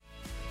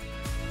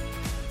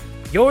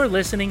You're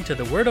listening to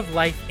the Word of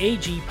Life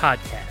AG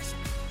podcast.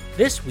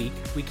 This week,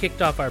 we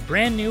kicked off our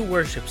brand new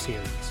worship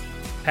series.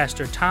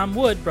 Pastor Tom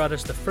Wood brought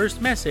us the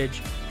first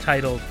message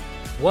titled,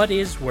 What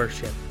is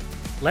Worship?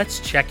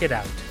 Let's check it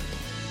out.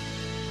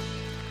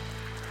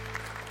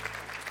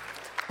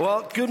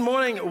 Well, good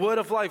morning, Word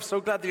of Life. So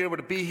glad that you're able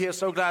to be here.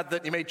 So glad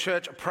that you made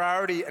church a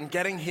priority and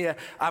getting here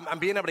and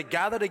being able to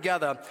gather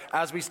together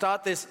as we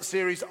start this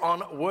series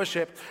on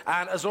worship.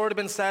 And as already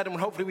been said, and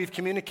hopefully we've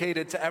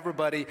communicated to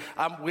everybody,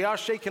 we are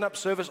shaking up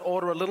service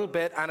order a little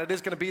bit, and it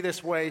is going to be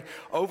this way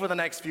over the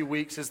next few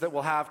weeks, is that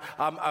we'll have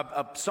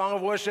a song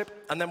of worship,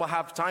 and then we'll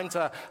have time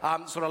to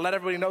sort of let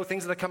everybody know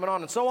things that are coming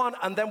on and so on,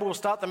 and then we'll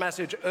start the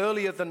message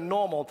earlier than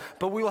normal,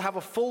 but we will have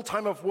a full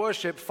time of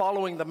worship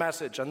following the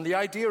message. And the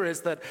idea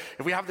is that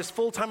if we have this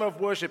full time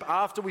of worship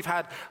after we've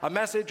had a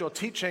message or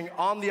teaching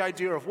on the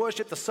idea of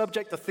worship, the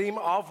subject, the theme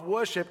of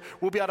worship,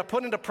 we'll be able to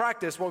put into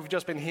practice what we've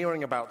just been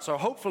hearing about. So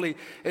hopefully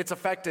it's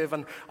effective.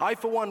 And I,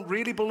 for one,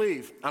 really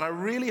believe, and I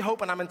really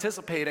hope and I'm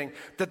anticipating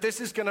that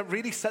this is going to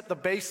really set the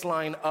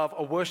baseline of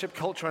a worship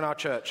culture in our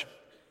church.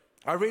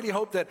 I really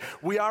hope that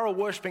we are a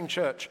worshiping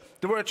church,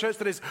 that we're a church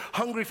that is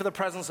hungry for the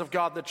presence of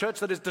God, the church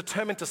that is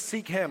determined to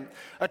seek Him,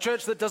 a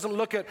church that doesn't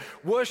look at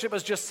worship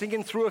as just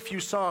singing through a few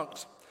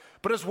songs,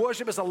 but as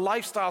worship is a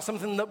lifestyle,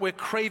 something that we're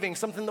craving,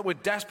 something that we're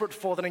desperate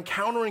for, that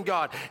encountering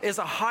God is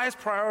the highest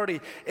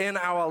priority in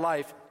our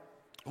life.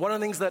 One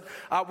of the things that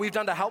we've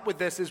done to help with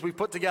this is we've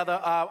put together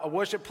a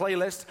worship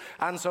playlist,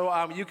 and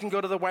so you can go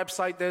to the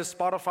website. There's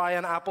Spotify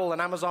and Apple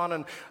and Amazon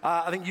and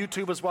I think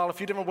YouTube as well, a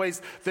few different ways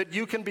that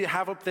you can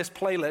have up this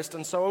playlist.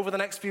 And so over the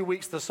next few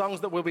weeks, the songs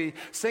that we'll be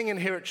singing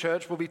here at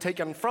church will be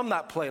taken from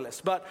that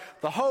playlist. But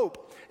the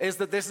hope is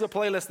that this is a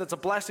playlist that's a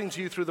blessing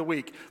to you through the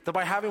week, that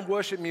by having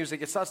worship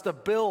music, it starts to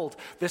build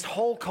this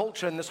whole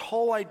culture and this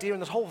whole idea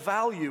and this whole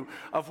value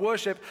of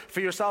worship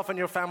for yourself and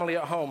your family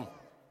at home.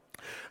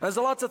 There's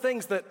lots of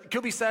things that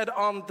could be said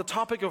on the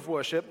topic of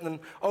worship,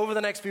 and over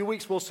the next few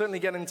weeks we'll certainly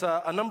get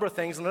into a number of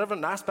things and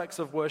different aspects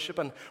of worship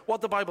and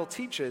what the Bible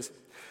teaches.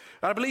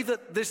 And I believe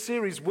that this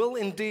series will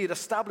indeed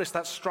establish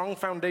that strong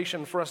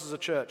foundation for us as a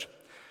church.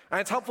 And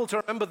it's helpful to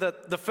remember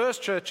that the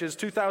first churches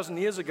 2,000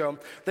 years ago,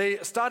 they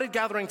started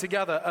gathering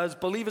together as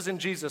believers in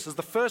Jesus, as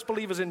the first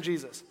believers in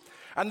Jesus.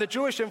 And the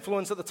Jewish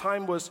influence at the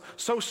time was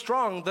so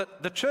strong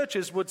that the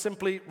churches would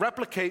simply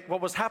replicate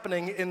what was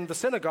happening in the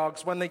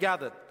synagogues when they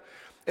gathered.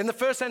 In the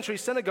first century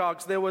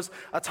synagogues, there was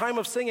a time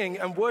of singing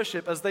and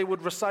worship as they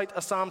would recite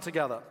a psalm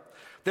together.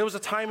 There was a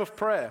time of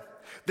prayer.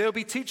 There would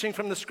be teaching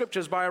from the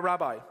scriptures by a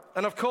rabbi.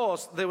 And of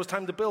course, there was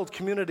time to build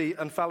community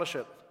and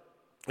fellowship.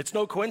 It's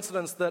no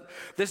coincidence that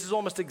this is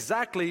almost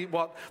exactly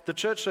what the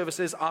church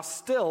services are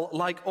still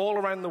like all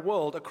around the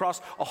world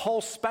across a whole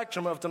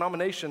spectrum of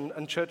denomination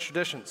and church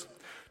traditions.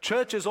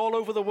 Churches all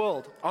over the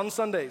world on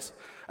Sundays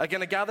are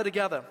going to gather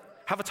together,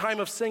 have a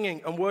time of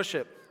singing and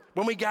worship.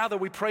 When we gather,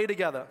 we pray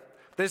together.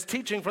 There's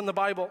teaching from the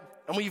Bible,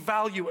 and we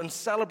value and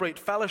celebrate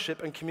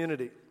fellowship and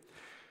community.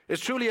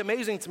 It's truly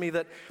amazing to me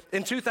that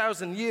in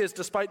 2,000 years,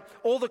 despite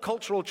all the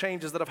cultural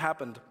changes that have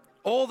happened,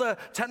 all the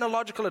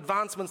technological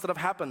advancements that have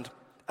happened,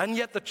 and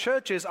yet the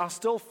churches are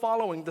still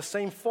following the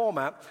same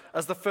format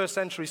as the first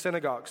century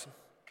synagogues.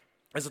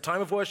 There's a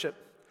time of worship.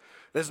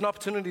 There's an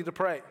opportunity to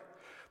pray.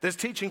 There's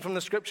teaching from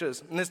the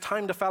scriptures, and there's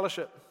time to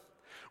fellowship.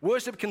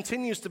 Worship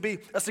continues to be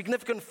a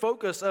significant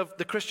focus of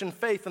the Christian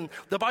faith, and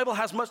the Bible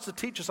has much to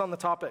teach us on the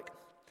topic.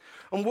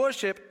 And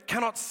worship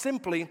cannot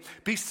simply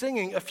be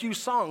singing a few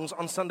songs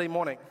on Sunday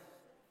morning.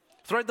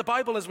 Throughout the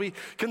Bible, as we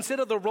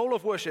consider the role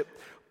of worship,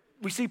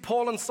 we see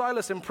Paul and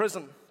Silas in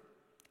prison.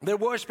 They're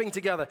worshiping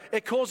together.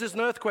 It causes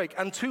an earthquake,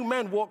 and 2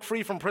 men walk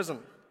free from prison.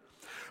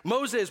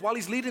 Moses, while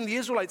he's leading the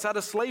Israelites out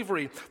of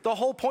slavery, the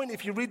whole point,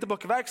 if you read the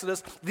book of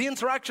Exodus, the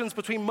interactions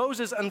between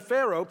Moses and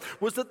Pharaoh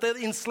was that the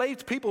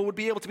enslaved people would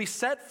be able to be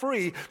set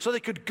free so they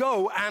could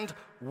go and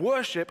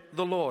worship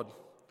the Lord.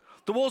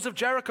 The walls of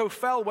Jericho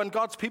fell when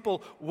God's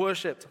people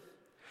worshiped.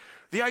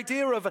 The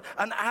idea of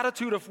an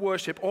attitude of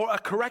worship or a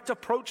correct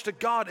approach to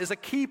God is a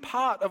key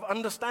part of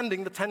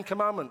understanding the 10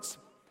 Commandments.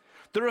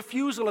 The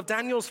refusal of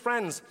Daniel's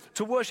friends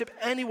to worship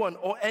anyone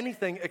or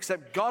anything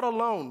except God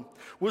alone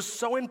was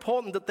so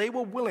important that they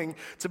were willing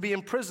to be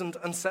imprisoned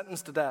and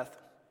sentenced to death.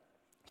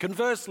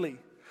 Conversely,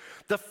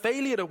 the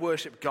failure to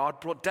worship God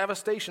brought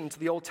devastation to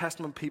the Old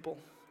Testament people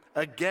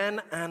again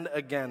and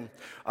again.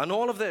 And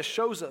all of this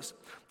shows us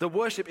that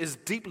worship is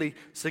deeply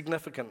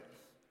significant.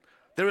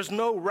 There is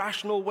no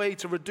rational way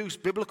to reduce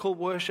biblical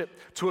worship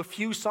to a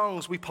few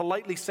songs we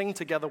politely sing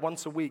together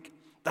once a week.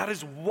 That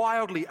is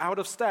wildly out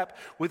of step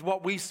with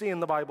what we see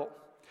in the Bible.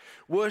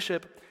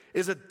 Worship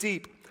is a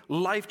deep,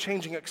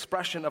 life-changing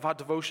expression of our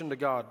devotion to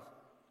God.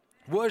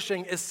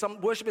 Worship is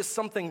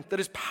something that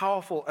is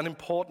powerful and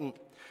important.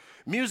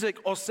 Music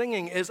or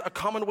singing is a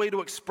common way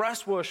to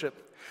express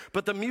worship,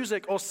 but the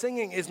music or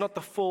singing is not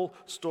the full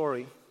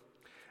story.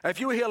 If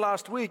you were here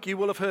last week, you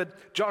will have heard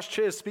Josh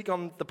Cheers speak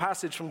on the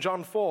passage from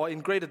John 4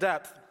 in greater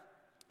depth.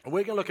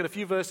 We're going to look at a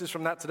few verses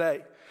from that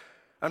today.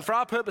 And for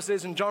our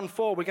purposes, in John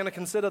 4, we're going to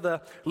consider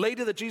the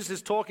lady that Jesus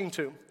is talking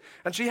to.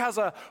 And she has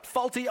a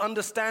faulty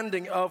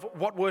understanding of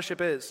what worship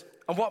is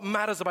and what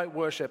matters about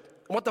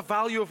worship and what the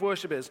value of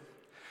worship is.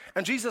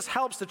 And Jesus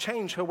helps to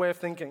change her way of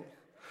thinking.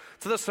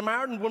 To the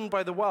Samaritan woman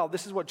by the well,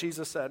 this is what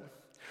Jesus said.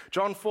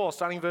 John 4,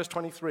 starting verse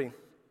 23.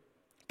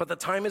 But the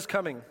time is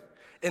coming.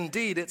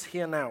 Indeed, it's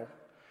here now,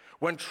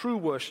 when true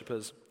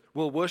worshipers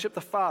will worship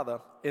the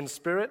Father in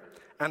spirit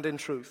and in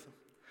truth.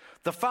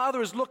 The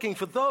Father is looking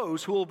for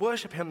those who will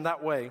worship him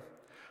that way.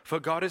 For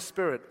God is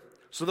spirit,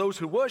 so those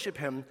who worship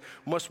him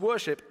must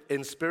worship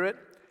in spirit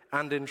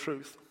and in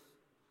truth.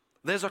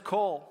 There's a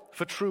call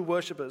for true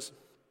worshipers.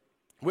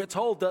 We're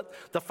told that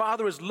the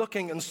Father is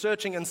looking and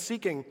searching and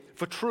seeking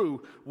for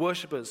true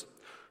worshipers.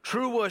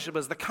 True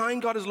worshipers, the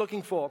kind God is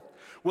looking for,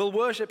 will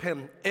worship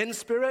him in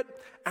spirit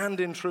and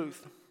in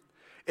truth.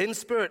 In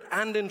spirit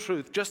and in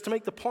truth. Just to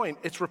make the point,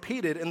 it's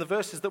repeated in the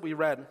verses that we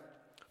read.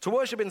 To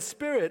worship in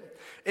spirit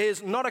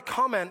is not a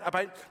comment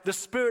about the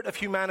spirit of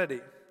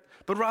humanity,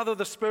 but rather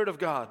the Spirit of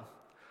God.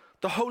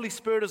 The Holy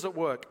Spirit is at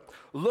work,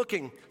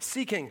 looking,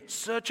 seeking,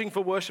 searching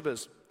for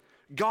worshipers.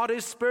 God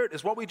is spirit,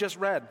 is what we just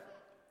read.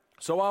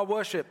 So our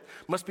worship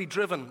must be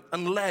driven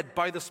and led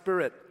by the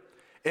Spirit.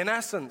 In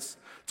essence,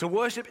 to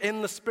worship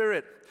in the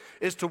Spirit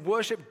is to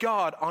worship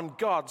God on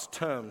God's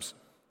terms.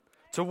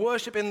 To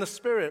worship in the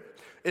Spirit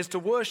is to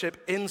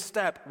worship in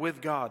step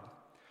with God.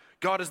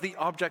 God is the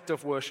object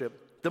of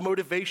worship, the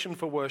motivation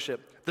for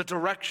worship, the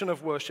direction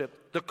of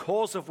worship, the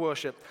cause of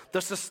worship,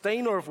 the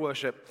sustainer of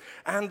worship,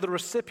 and the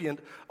recipient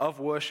of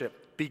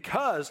worship,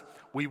 because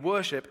we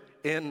worship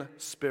in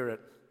spirit.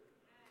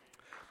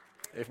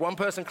 If one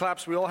person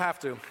claps, we all have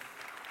to.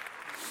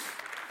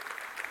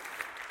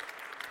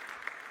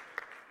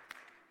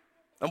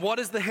 And what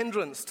is the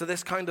hindrance to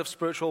this kind of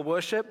spiritual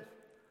worship?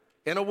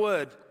 In a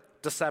word,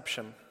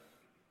 deception.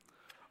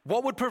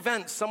 What would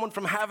prevent someone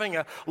from having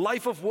a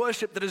life of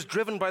worship that is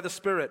driven by the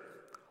Spirit?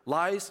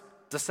 Lies,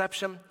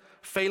 deception,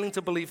 failing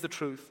to believe the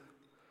truth.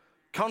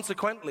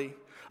 Consequently,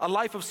 a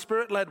life of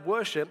Spirit-led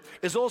worship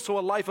is also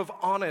a life of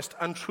honest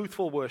and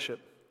truthful worship.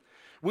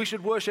 We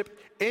should worship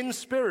in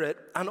spirit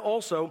and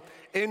also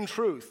in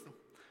truth.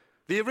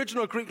 The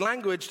original Greek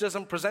language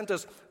doesn't present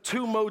us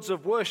two modes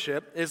of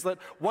worship. Is that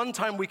one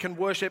time we can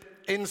worship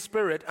in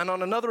spirit, and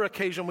on another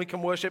occasion we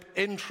can worship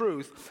in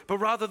truth. But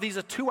rather, these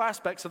are two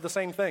aspects of the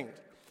same thing.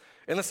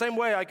 In the same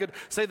way, I could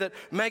say that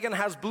Megan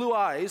has blue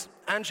eyes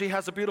and she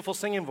has a beautiful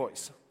singing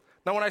voice.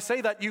 Now, when I say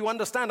that, you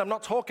understand I'm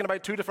not talking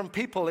about two different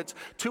people. It's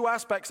two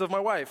aspects of my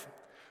wife.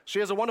 She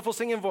has a wonderful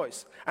singing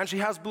voice and she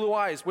has blue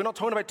eyes. We're not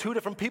talking about two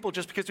different people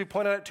just because we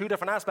pointed out two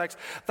different aspects.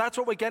 That's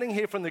what we're getting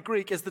here from the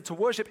Greek, is that to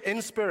worship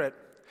in spirit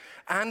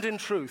and in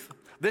truth.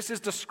 This is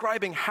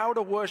describing how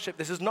to worship.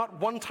 This is not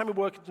one time we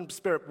worship in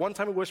spirit, one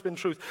time we worship in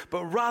truth,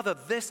 but rather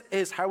this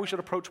is how we should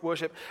approach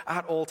worship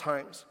at all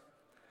times.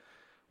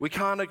 We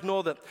can't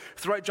ignore that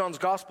throughout John's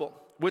gospel,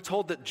 we're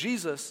told that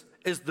Jesus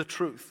is the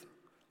truth.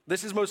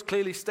 This is most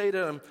clearly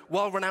stated and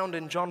well-renowned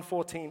in John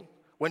 14,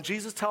 when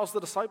Jesus tells the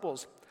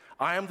disciples,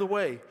 I am the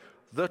way,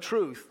 the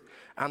truth,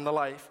 and the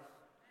life.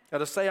 Now,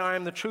 to say I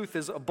am the truth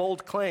is a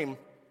bold claim,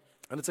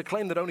 and it's a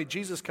claim that only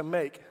Jesus can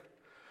make.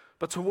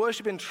 But to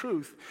worship in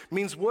truth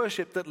means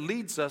worship that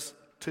leads us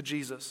to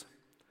Jesus.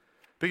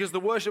 Because the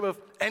worship of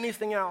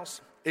anything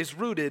else is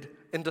rooted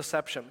in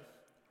deception.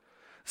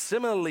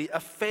 Similarly, a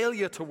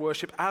failure to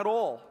worship at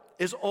all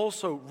is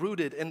also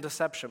rooted in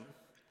deception.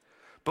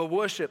 But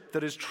worship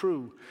that is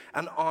true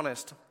and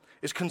honest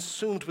is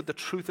consumed with the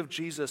truth of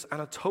Jesus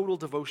and a total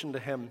devotion to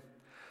him.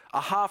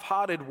 A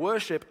half-hearted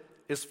worship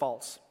is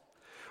false.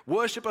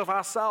 Worship of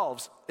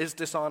ourselves is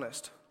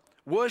dishonest.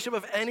 Worship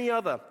of any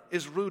other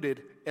is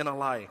rooted in a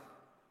lie.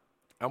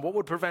 And what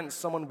would prevent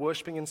someone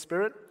worshiping in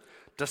spirit?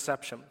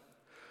 Deception.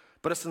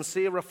 But a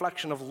sincere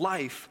reflection of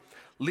life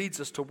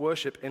leads us to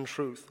worship in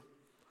truth.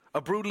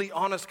 A brutally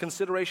honest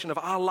consideration of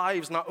our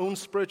lives and our own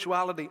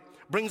spirituality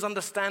brings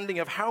understanding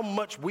of how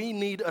much we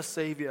need a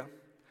Savior.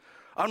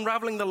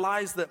 Unraveling the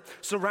lies that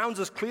surrounds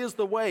us clears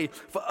the way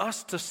for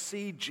us to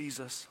see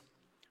Jesus.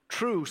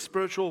 True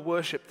spiritual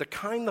worship, the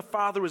kind the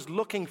Father is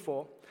looking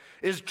for,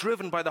 is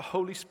driven by the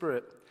Holy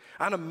Spirit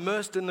and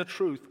immersed in the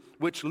truth,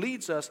 which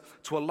leads us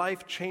to a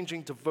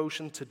life-changing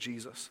devotion to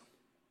Jesus.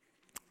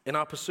 In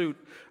our pursuit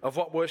of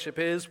what worship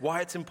is,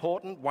 why it's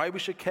important, why we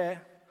should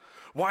care,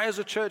 why as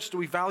a church do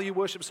we value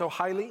worship so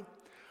highly?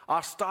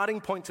 Our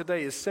starting point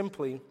today is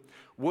simply,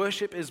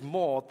 worship is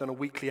more than a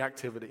weekly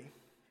activity.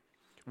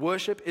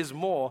 Worship is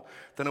more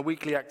than a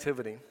weekly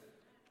activity.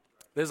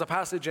 There's a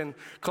passage in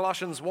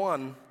Colossians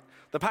 1,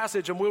 the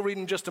passage, and we'll read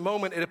in just a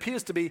moment, it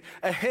appears to be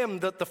a hymn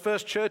that the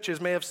first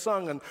churches may have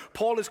sung, and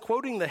Paul is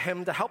quoting the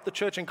hymn to help the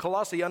church in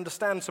Colossae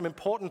understand some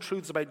important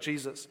truths about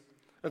Jesus.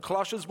 In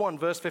Colossians 1,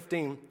 verse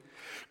 15,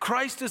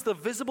 Christ is the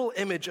visible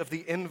image of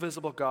the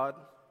invisible God.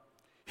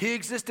 He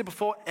existed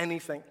before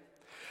anything,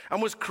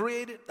 and was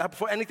created,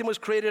 before anything was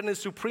created, and is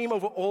supreme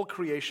over all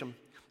creation.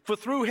 For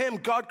through him,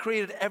 God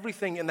created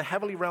everything in the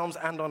heavenly realms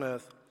and on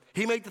earth.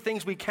 He made the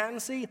things we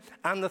can see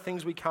and the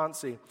things we can't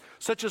see,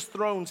 such as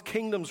thrones,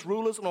 kingdoms,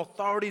 rulers, and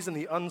authorities in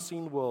the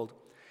unseen world.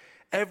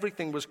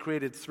 Everything was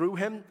created through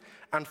him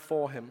and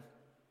for him.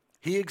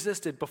 He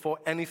existed before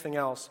anything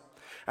else,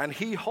 and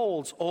he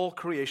holds all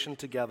creation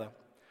together.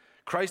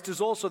 Christ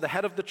is also the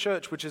head of the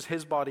church, which is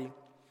his body.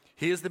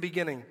 He is the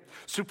beginning,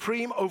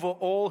 supreme over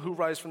all who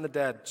rise from the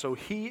dead. So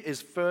he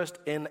is first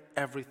in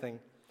everything.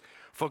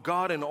 For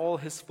God in all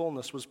his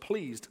fullness was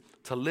pleased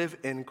to live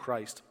in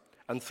Christ.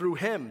 And through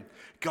him,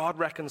 God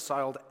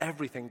reconciled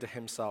everything to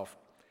himself.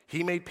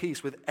 He made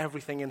peace with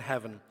everything in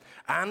heaven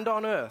and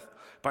on earth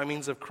by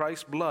means of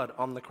Christ's blood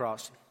on the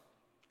cross.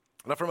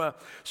 Now, from a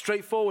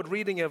straightforward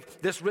reading of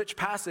this rich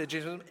passage,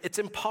 it's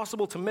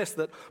impossible to miss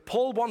that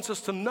Paul wants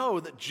us to know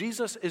that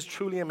Jesus is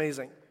truly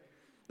amazing,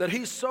 that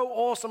he's so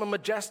awesome and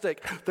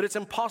majestic that it's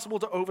impossible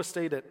to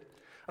overstate it.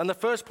 And the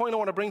first point I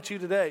want to bring to you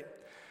today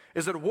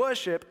is that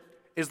worship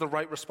is the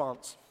right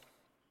response.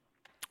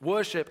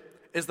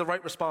 Worship is the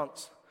right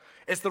response.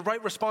 It's the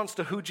right response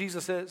to who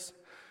Jesus is.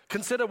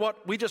 Consider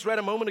what we just read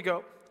a moment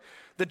ago,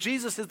 that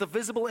Jesus is the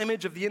visible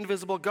image of the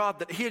invisible God,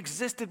 that he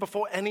existed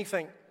before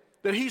anything,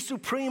 that he's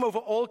supreme over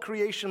all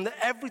creation, that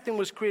everything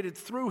was created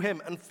through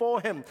him and for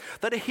him,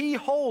 that he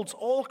holds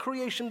all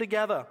creation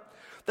together,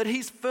 that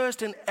he's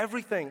first in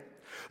everything,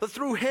 that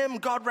through him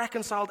God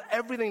reconciled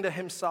everything to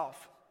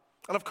himself.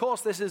 And of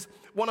course, this is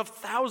one of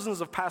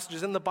thousands of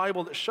passages in the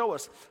Bible that show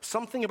us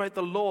something about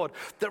the Lord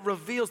that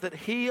reveals that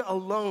he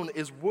alone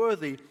is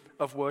worthy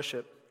of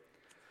worship.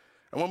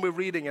 And when we're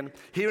reading and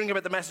hearing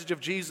about the message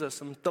of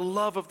Jesus and the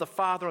love of the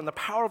Father and the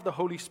power of the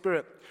Holy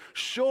Spirit,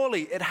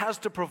 surely it has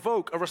to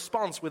provoke a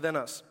response within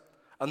us.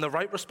 And the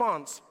right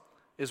response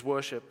is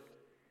worship.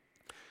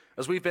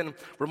 As we've been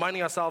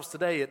reminding ourselves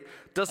today, it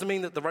doesn't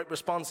mean that the right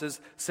response is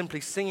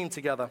simply singing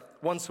together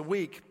once a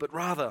week, but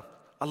rather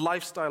a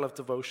lifestyle of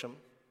devotion,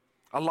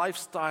 a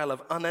lifestyle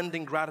of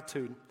unending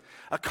gratitude,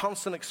 a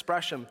constant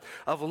expression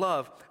of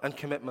love and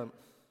commitment.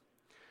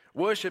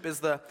 Worship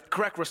is the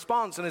correct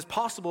response and is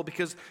possible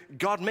because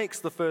God makes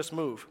the first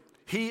move.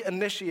 He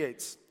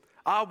initiates.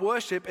 Our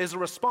worship is a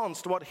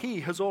response to what he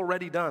has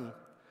already done.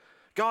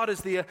 God is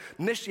the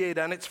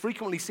initiator, and it's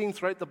frequently seen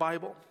throughout the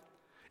Bible.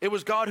 It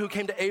was God who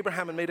came to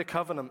Abraham and made a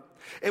covenant.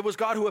 It was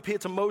God who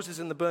appeared to Moses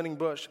in the burning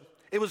bush.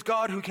 It was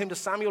God who came to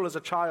Samuel as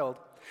a child.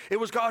 It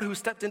was God who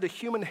stepped into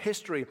human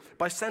history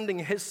by sending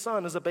his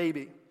son as a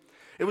baby.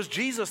 It was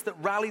Jesus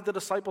that rallied the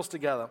disciples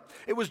together.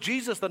 It was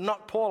Jesus that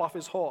knocked Paul off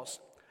his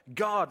horse.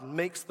 God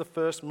makes the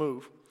first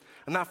move,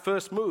 and that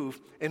first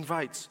move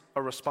invites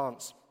a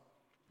response.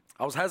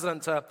 I was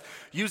hesitant to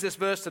use this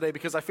verse today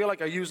because I feel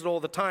like I use it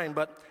all the time,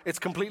 but it's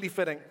completely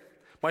fitting.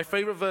 My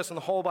favorite verse in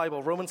the whole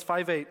Bible, Romans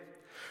 5:8.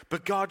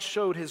 But God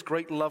showed his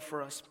great love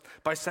for us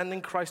by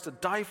sending Christ to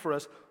die for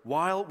us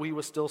while we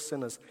were still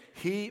sinners.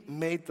 He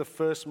made the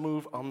first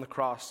move on the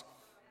cross.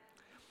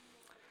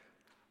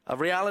 The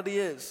reality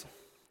is,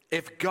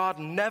 if God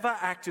never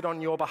acted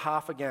on your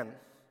behalf again,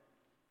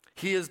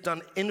 he has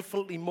done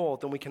infinitely more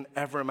than we can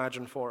ever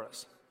imagine for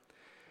us.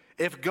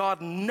 If God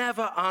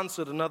never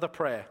answered another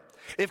prayer,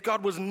 if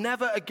God was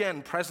never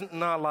again present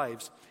in our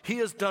lives, he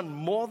has done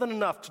more than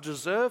enough to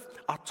deserve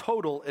our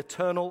total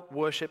eternal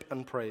worship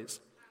and praise.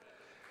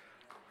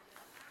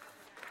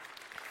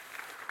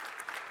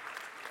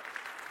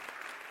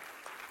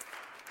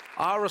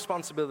 Our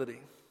responsibility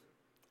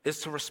is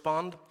to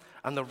respond,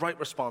 and the right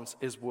response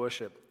is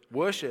worship.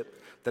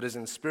 Worship that is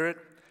in spirit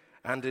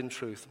and in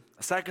truth.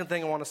 A second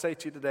thing I want to say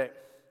to you today,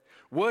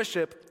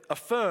 worship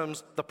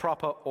affirms the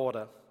proper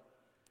order.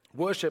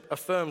 Worship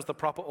affirms the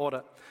proper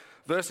order.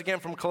 Verse again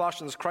from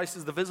Colossians, Christ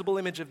is the visible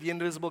image of the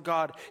invisible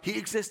God. He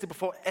existed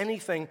before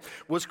anything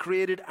was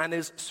created and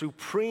is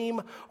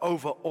supreme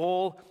over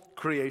all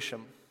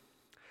creation.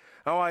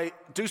 Now, I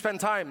do spend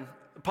time,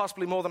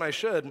 possibly more than I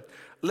should,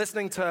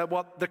 listening to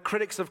what the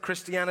critics of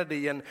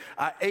Christianity and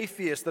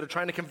atheists that are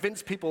trying to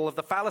convince people of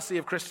the fallacy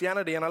of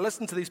Christianity, and I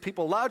listen to these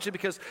people largely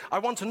because I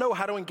want to know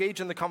how to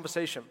engage in the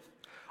conversation.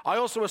 I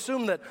also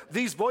assume that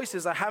these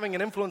voices are having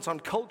an influence on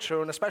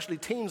culture, and especially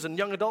teens and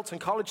young adults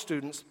and college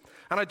students,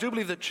 and I do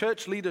believe that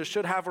church leaders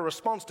should have a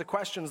response to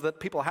questions that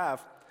people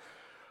have.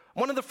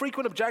 One of the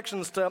frequent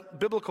objections to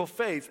biblical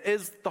faith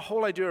is the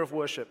whole idea of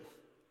worship,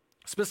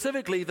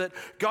 specifically that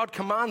God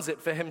commands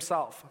it for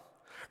himself.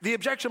 The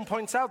objection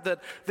points out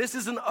that this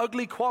is an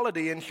ugly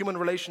quality in human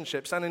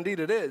relationships, and indeed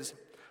it is.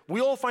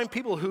 We all find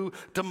people who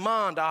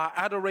demand our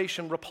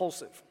adoration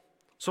repulsive.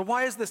 So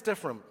why is this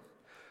different?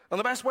 And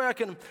the best way I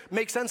can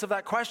make sense of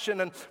that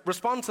question and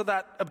respond to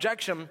that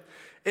objection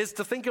is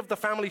to think of the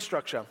family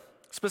structure,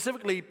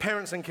 specifically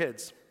parents and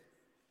kids.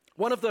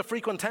 One of the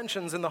frequent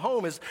tensions in the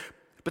home is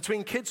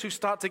between kids who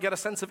start to get a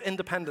sense of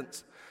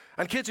independence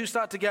and kids who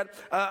start to get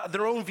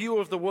their own view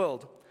of the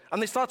world.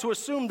 And they start to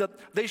assume that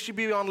they should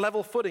be on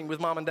level footing with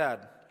mom and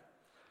dad.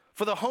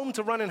 For the home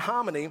to run in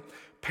harmony,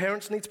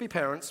 parents need to be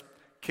parents,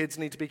 kids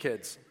need to be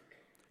kids.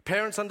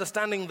 Parents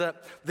understanding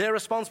that they're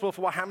responsible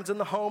for what happens in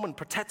the home and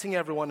protecting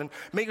everyone and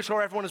making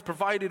sure everyone is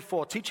provided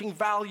for, teaching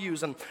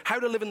values and how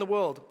to live in the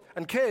world.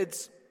 And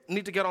kids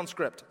need to get on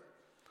script.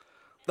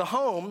 The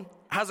home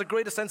has a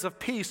greater sense of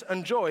peace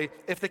and joy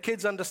if the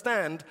kids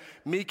understand,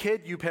 me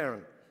kid, you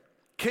parent.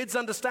 Kids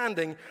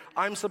understanding,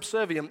 I'm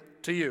subservient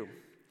to you.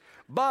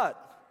 But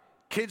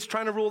kids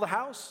trying to rule the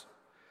house,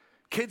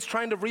 kids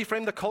trying to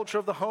reframe the culture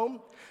of the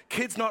home,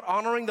 kids not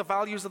honoring the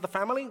values of the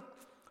family,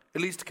 it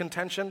leads to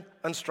contention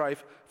and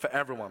strife for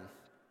everyone.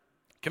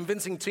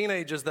 Convincing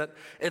teenagers that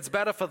it's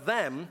better for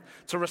them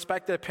to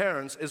respect their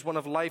parents is one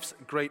of life's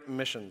great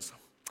missions.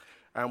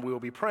 And we will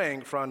be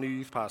praying for our new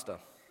youth pastor.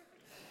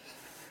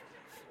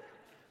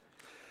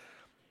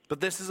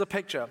 But this is a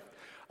picture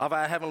of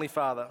our Heavenly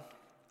Father,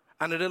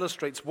 and it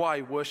illustrates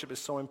why worship is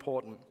so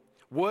important.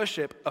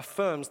 Worship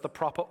affirms the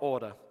proper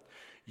order.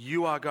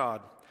 You are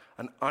God,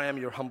 and I am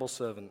your humble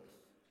servant.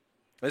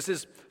 This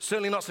is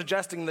certainly not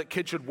suggesting that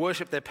kids should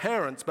worship their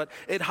parents, but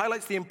it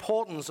highlights the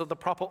importance of the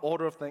proper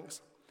order of things.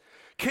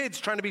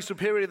 Kids trying to be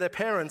superior to their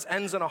parents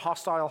ends in a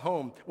hostile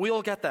home. We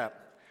all get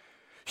that.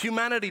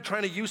 Humanity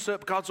trying to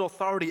usurp God's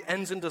authority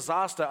ends in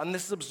disaster, and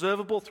this is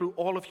observable through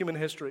all of human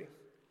history.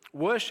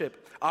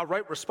 Worship, our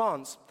right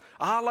response,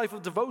 our life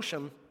of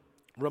devotion,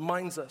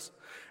 reminds us.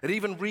 It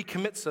even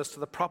recommits us to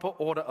the proper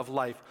order of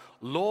life.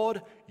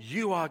 Lord,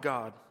 you are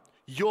God.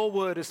 Your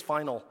word is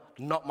final,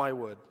 not my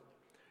word.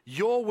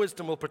 Your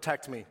wisdom will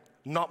protect me,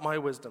 not my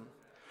wisdom.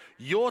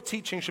 Your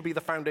teaching should be the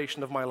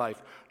foundation of my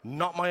life,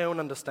 not my own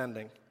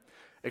understanding.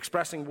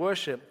 Expressing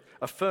worship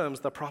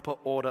affirms the proper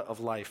order of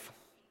life.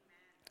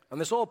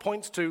 And this all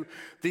points to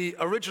the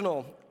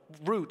original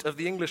root of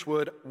the English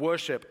word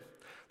worship.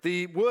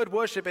 The word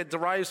worship, it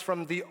derives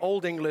from the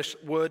Old English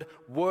word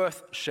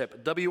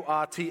worthship,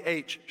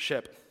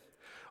 W-R-T-H-ship.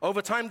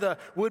 Over time, the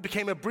word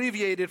became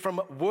abbreviated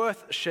from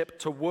worthship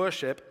to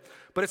worship,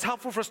 but it's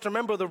helpful for us to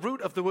remember the root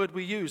of the word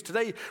we use.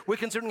 Today, we're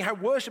considering how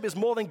worship is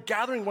more than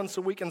gathering once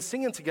a week and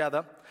singing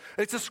together.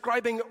 It's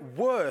describing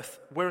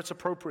worth where it's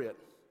appropriate.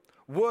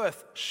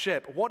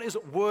 Worthship. What is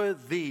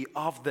worthy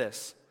of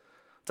this?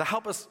 To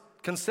help us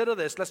consider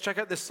this, let's check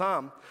out this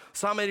psalm.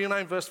 Psalm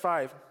 89, verse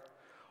 5.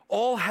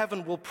 All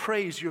heaven will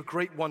praise your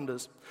great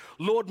wonders.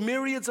 Lord,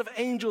 myriads of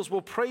angels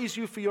will praise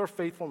you for your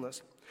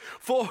faithfulness.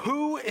 For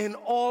who in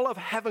all of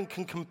heaven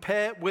can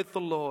compare with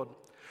the Lord?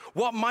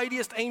 What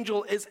mightiest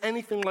angel is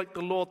anything like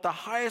the Lord? The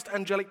highest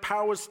angelic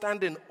powers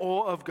stand in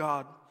awe of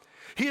God.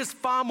 He is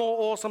far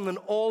more awesome than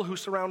all who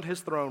surround his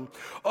throne.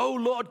 O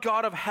Lord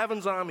God of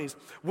heaven's armies,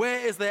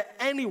 where is there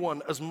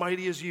anyone as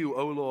mighty as you,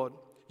 O Lord?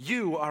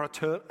 You are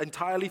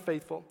entirely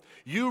faithful.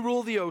 You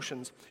rule the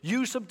oceans.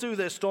 You subdue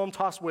their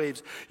storm-tossed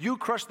waves. You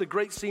crush the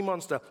great sea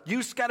monster.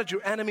 You scattered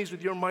your enemies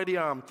with your mighty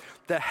arm.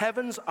 The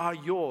heavens are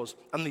yours,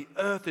 and the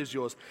earth is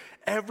yours.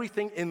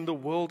 Everything in the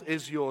world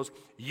is yours.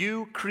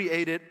 You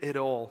created it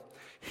all.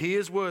 He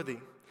is worthy.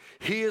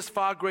 He is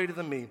far greater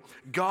than me.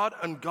 God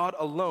and God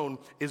alone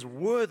is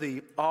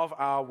worthy of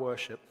our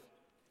worship.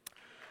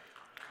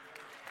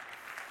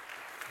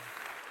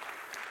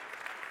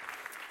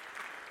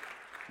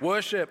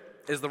 Worship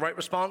is the right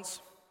response.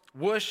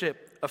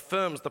 Worship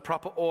affirms the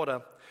proper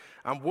order,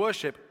 and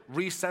worship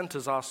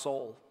recenters our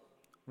soul.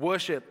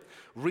 Worship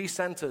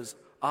recenters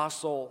our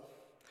soul.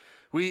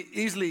 We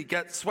easily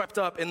get swept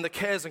up in the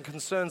cares and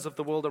concerns of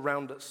the world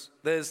around us.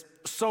 There's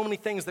so many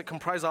things that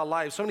comprise our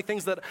lives, so many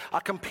things that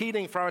are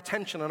competing for our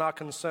attention and our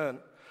concern.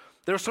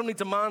 There are so many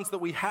demands that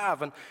we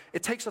have, and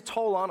it takes a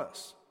toll on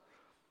us.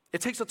 It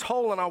takes a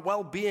toll on our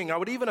well-being. I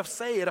would even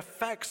say it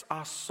affects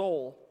our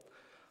soul.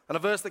 And a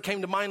verse that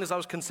came to mind as I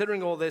was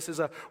considering all this is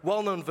a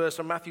well-known verse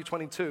from Matthew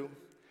 22.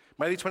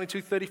 Matthew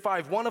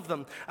 22:35. One of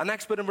them, an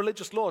expert in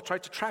religious law,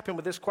 tried to trap him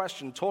with this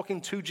question,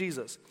 talking to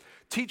Jesus.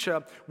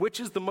 Teacher,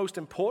 which is the most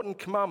important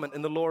commandment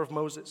in the law of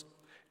Moses?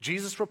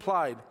 Jesus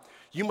replied,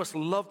 you must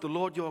love the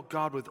Lord your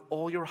God with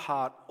all your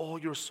heart, all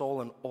your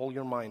soul, and all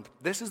your mind.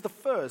 This is the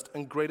first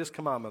and greatest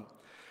commandment.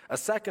 A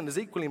second is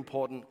equally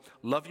important.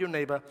 Love your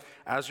neighbor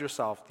as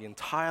yourself. The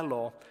entire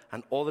law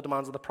and all the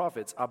demands of the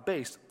prophets are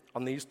based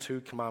on these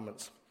two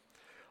commandments.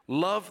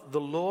 Love the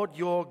Lord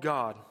your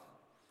God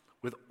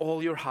with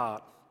all your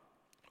heart,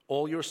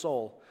 all your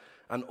soul,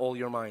 and all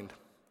your mind.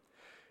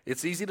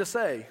 It's easy to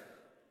say,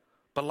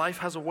 but life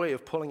has a way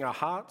of pulling our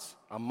hearts,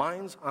 our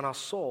minds, and our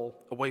soul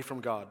away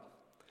from God.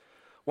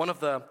 One of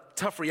the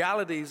tough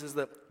realities is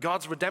that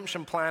God's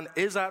redemption plan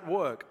is at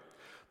work,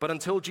 but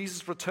until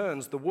Jesus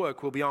returns, the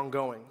work will be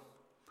ongoing.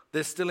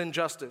 There's still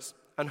injustice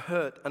and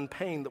hurt and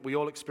pain that we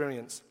all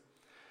experience.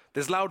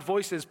 There's loud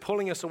voices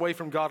pulling us away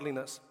from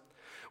godliness.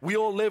 We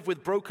all live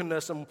with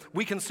brokenness, and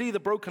we can see the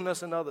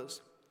brokenness in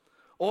others.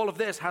 All of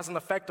this has an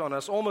effect on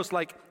us, almost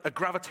like a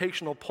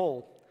gravitational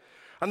pull.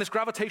 And this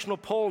gravitational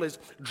pull is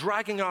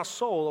dragging our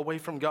soul away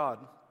from God.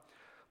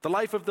 The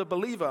life of the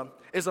believer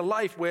is a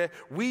life where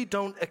we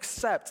don't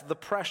accept the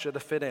pressure to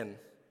fit in.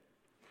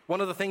 One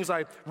of the things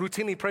I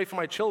routinely pray for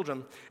my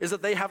children is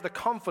that they have the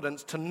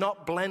confidence to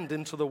not blend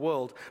into the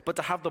world, but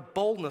to have the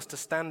boldness to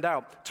stand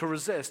out, to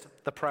resist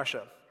the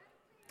pressure.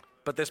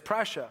 But this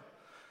pressure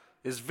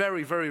is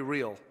very, very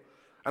real,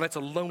 and it's a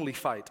lonely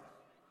fight.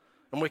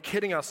 And we're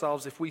kidding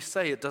ourselves if we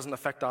say it doesn't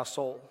affect our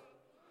soul.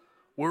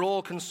 We're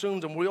all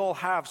consumed, and we all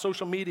have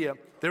social media.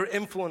 There are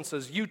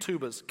influencers,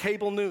 YouTubers,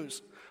 cable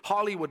news,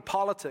 Hollywood,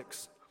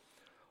 politics.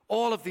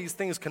 All of these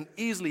things can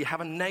easily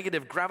have a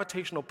negative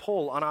gravitational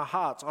pull on our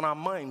hearts, on our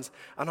minds,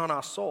 and on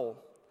our soul.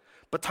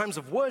 But times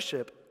of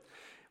worship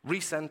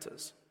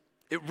recenters.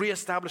 It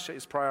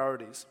reestablishes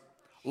priorities.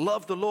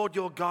 Love the Lord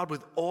your God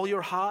with all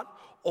your heart,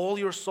 all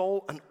your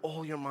soul, and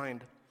all your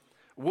mind.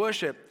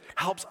 Worship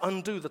helps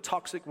undo the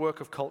toxic work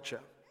of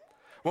culture.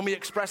 When we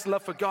express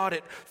love for God,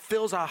 it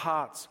fills our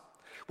hearts.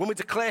 When we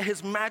declare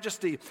His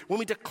majesty, when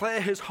we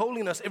declare His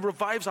holiness, it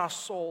revives our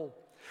soul.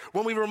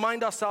 When we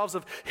remind ourselves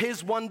of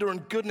His wonder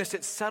and goodness,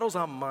 it settles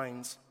our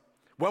minds.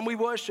 When we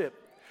worship,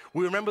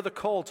 we remember the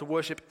call to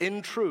worship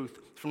in truth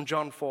from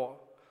John 4.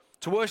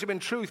 To worship in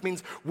truth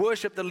means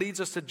worship that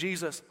leads us to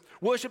Jesus.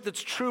 Worship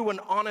that's true and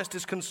honest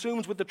is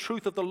consumed with the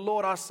truth of the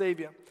Lord our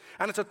Savior.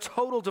 And it's a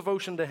total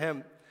devotion to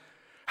Him.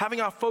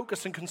 Having our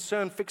focus and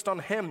concern fixed on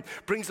Him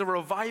brings a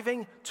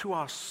reviving to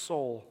our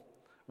soul.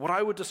 What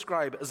I would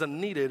describe as a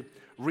needed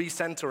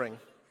recentering.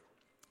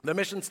 The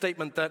mission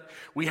statement that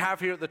we have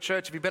here at the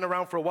church, if you've been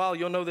around for a while,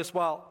 you'll know this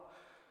well,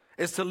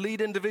 is to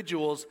lead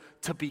individuals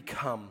to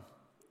become.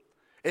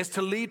 Is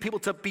to lead people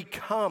to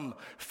become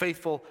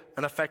faithful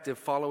and effective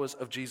followers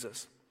of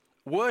Jesus.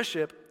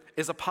 Worship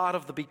is a part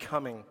of the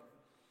becoming.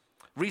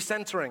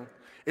 Recentering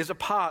is a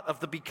part of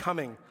the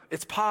becoming.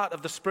 It's part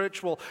of the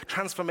spiritual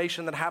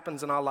transformation that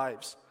happens in our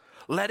lives.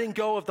 Letting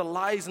go of the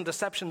lies and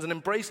deceptions and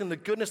embracing the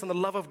goodness and the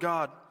love of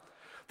God.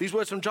 These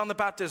words from John the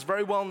Baptist,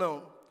 very well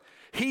known.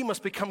 He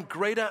must become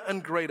greater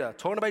and greater.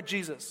 Talking about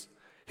Jesus.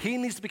 He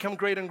needs to become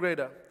greater and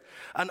greater.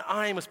 And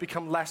I must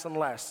become less and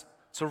less.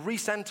 So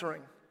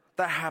recentering,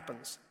 that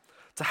happens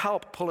to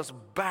help pull us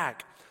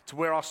back to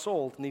where our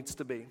soul needs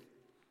to be.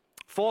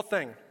 Fourth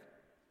thing,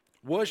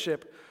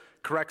 worship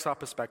corrects our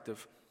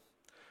perspective.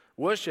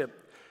 Worship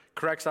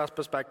corrects our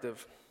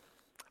perspective.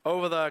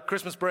 Over the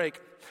Christmas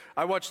break,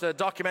 I watched a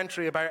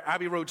documentary about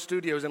Abbey Road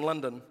Studios in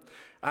London.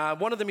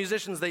 One of the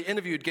musicians they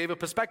interviewed gave a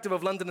perspective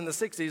of London in the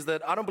 60s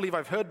that I don't believe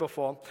I've heard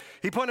before.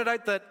 He pointed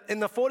out that in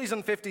the 40s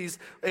and 50s,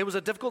 it was a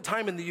difficult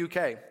time in the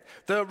UK.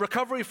 The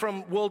recovery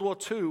from World War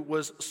II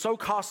was so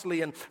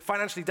costly and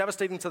financially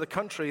devastating to the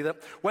country that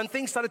when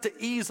things started to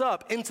ease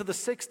up into the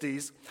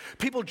 60s,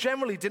 people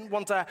generally didn't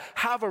want to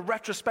have a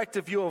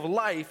retrospective view of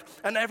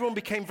life, and everyone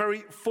became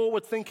very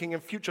forward-thinking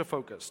and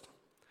future-focused.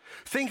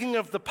 Thinking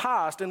of the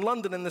past in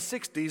London in the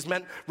 60s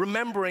meant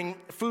remembering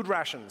food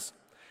rations.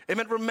 It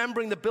meant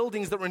remembering the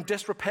buildings that were in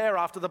disrepair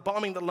after the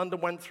bombing that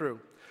London went through.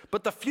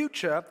 But the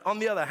future, on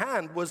the other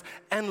hand, was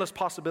endless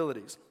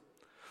possibilities.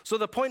 So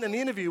the point in the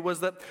interview was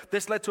that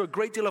this led to a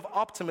great deal of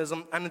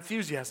optimism and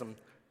enthusiasm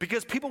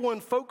because people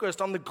weren't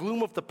focused on the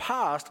gloom of the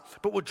past,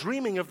 but were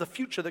dreaming of the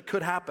future that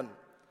could happen.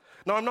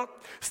 Now, I'm not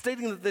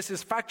stating that this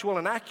is factual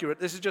and accurate.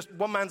 This is just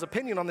one man's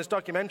opinion on this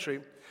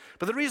documentary.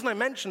 But the reason I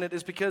mention it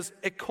is because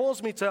it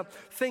caused me to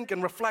think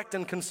and reflect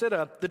and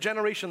consider the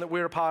generation that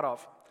we're a part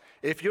of.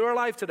 If you're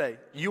alive today,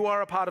 you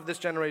are a part of this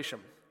generation.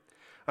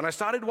 And I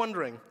started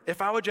wondering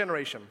if our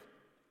generation,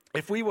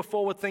 if we were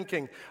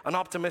forward-thinking and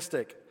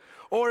optimistic,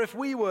 or if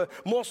we were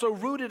more so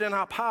rooted in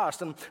our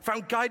past and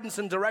found guidance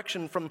and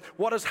direction from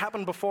what has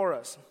happened before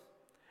us.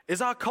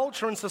 Is our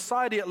culture and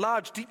society at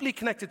large deeply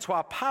connected to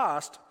our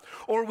past,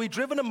 or are we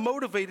driven and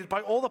motivated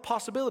by all the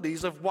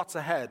possibilities of what's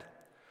ahead?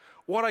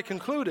 What I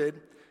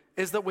concluded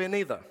is that we're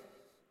neither.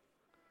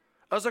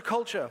 As a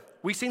culture,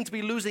 we seem to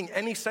be losing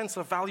any sense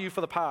of value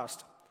for the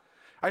past.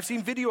 I've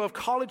seen video of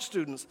college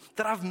students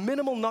that have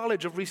minimal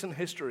knowledge of recent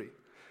history.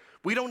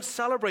 We don't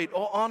celebrate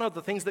or honor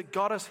the things that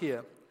got us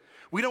here.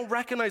 We don't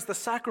recognize the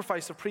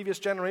sacrifice of previous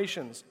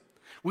generations.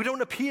 We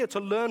don't appear to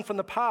learn from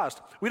the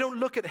past. We don't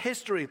look at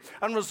history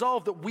and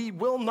resolve that we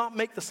will not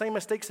make the same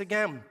mistakes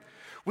again.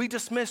 We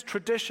dismiss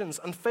traditions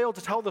and fail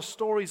to tell the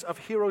stories of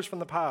heroes from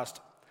the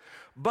past.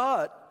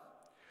 But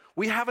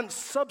we haven't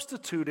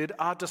substituted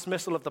our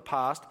dismissal of the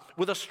past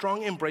with a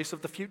strong embrace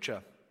of the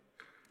future.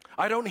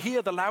 I don't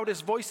hear the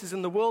loudest voices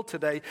in the world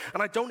today,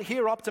 and I don't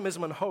hear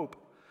optimism and hope.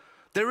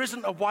 There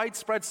isn't a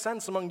widespread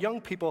sense among young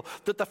people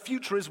that the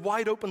future is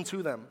wide open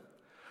to them.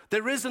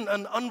 There isn't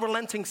an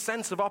unrelenting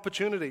sense of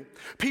opportunity.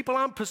 People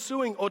aren't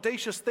pursuing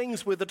audacious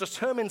things with a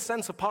determined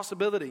sense of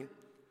possibility.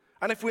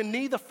 And if we're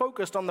neither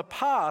focused on the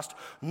past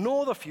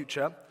nor the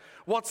future,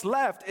 what's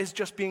left is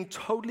just being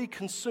totally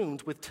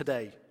consumed with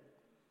today.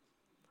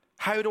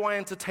 How do I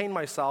entertain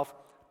myself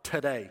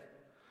today?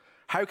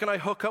 How can I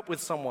hook up with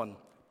someone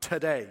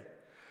today?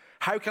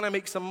 How can I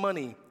make some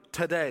money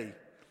today?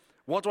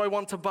 What do I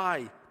want to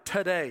buy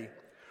today?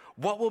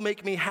 What will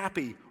make me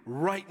happy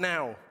right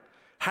now?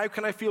 How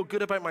can I feel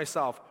good about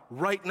myself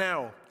right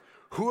now?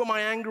 Who am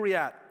I angry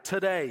at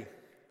today?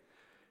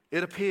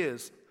 It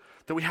appears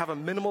that we have a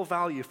minimal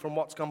value from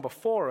what's gone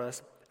before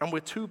us, and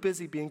we're too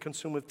busy being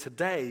consumed with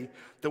today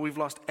that we've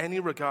lost any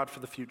regard for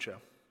the future.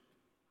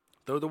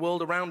 Though the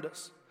world around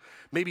us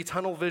may be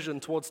tunnel vision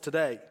towards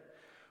today,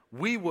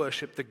 we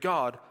worship the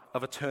God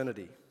of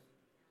eternity.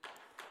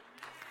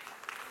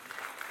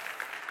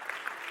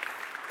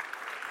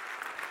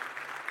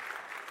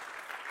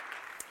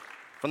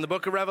 From the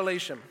book of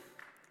Revelation,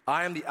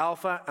 I am the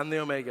Alpha and the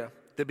Omega,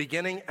 the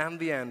beginning and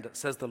the end,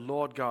 says the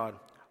Lord God.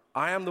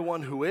 I am the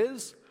one who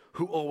is,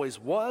 who always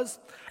was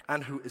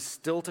and who is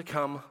still to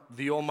come,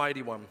 the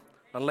Almighty One.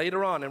 And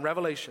later on in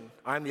Revelation,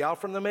 I am the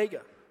Alpha and the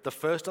Omega, the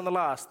first and the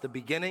last, the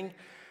beginning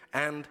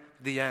and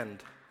the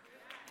end.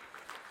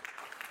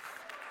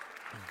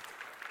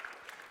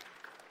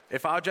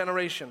 If our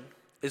generation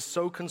is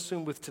so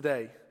consumed with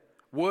today,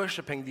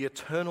 worshiping the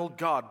eternal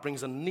God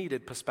brings a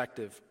needed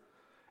perspective.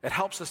 It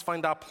helps us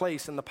find our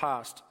place in the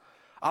past.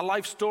 Our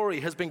life story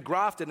has been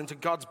grafted into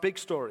God's big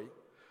story.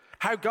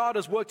 How God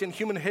has worked in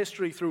human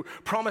history through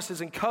promises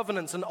and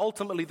covenants and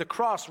ultimately the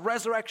cross,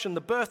 resurrection,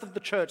 the birth of the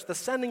church, the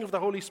sending of the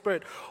Holy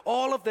Spirit.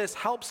 All of this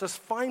helps us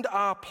find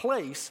our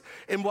place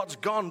in what's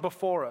gone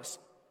before us.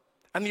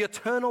 And the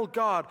eternal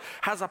God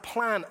has a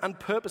plan and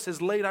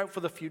purposes laid out for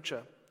the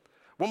future.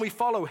 When we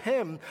follow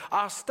him,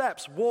 our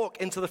steps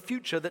walk into the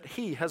future that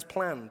he has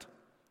planned.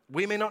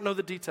 We may not know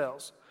the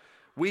details.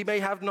 We may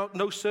have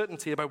no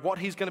certainty about what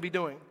he's going to be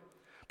doing.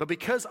 But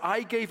because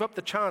I gave up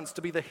the chance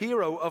to be the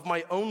hero of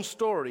my own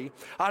story,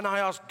 and I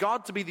asked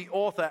God to be the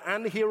author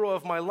and hero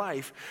of my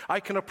life, I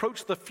can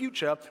approach the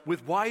future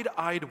with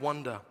wide-eyed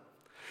wonder.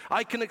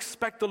 I can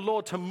expect the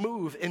Lord to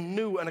move in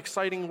new and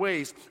exciting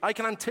ways. I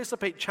can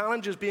anticipate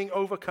challenges being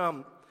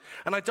overcome.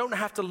 And I don't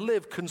have to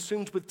live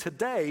consumed with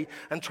today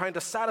and trying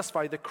to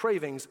satisfy the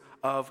cravings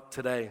of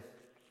today.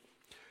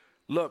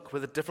 Look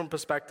with a different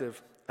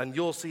perspective, and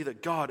you'll see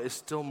that God is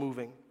still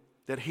moving,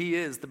 that he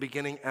is the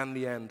beginning and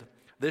the end.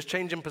 This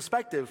change in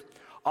perspective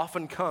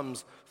often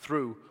comes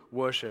through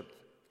worship.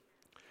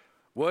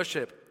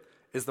 Worship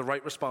is the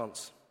right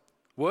response.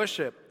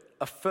 Worship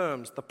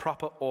affirms the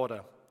proper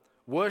order.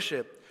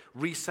 Worship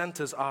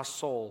recenters our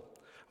soul,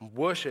 and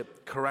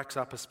worship corrects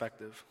our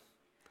perspective.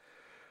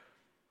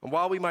 And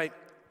while we might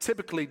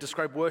typically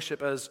describe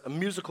worship as a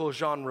musical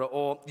genre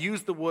or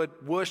use the word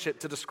worship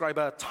to describe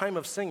a time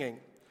of singing,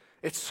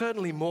 it's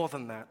certainly more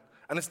than that.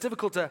 And it's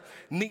difficult to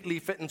neatly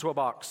fit into a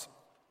box.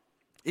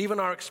 Even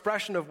our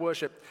expression of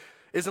worship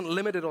isn't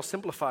limited or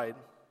simplified.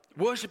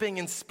 Worshiping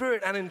in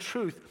spirit and in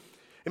truth,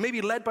 it may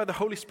be led by the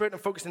Holy Spirit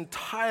and focused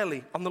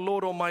entirely on the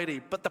Lord Almighty.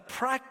 But the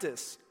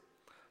practice,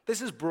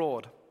 this is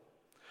broad.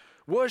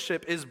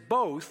 Worship is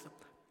both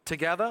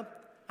together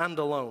and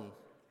alone,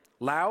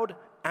 loud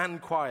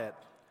and quiet,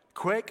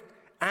 quick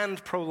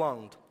and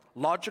prolonged,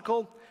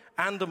 logical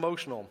and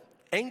emotional,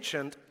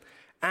 ancient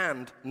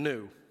and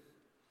new.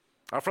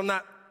 Now, from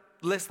that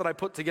list that I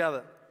put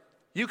together,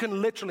 you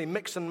can literally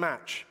mix and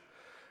match.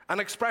 An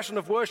expression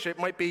of worship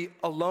might be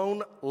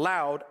alone,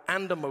 loud,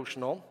 and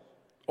emotional,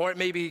 or it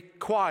may be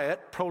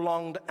quiet,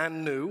 prolonged,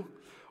 and new,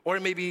 or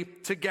it may be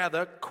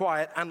together,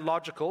 quiet, and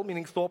logical,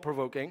 meaning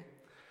thought-provoking.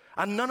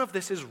 And none of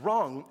this is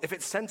wrong if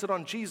it's centered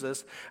on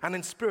Jesus and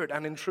in spirit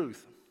and in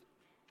truth.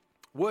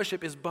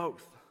 Worship is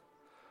both.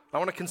 I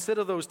want to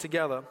consider those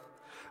together.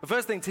 The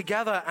first thing,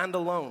 together and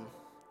alone.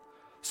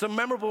 Some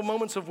memorable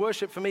moments of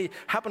worship for me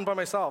happen by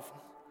myself.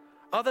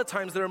 Other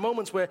times there are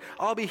moments where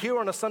I'll be here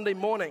on a Sunday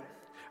morning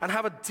and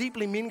have a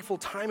deeply meaningful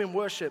time in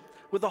worship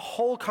with the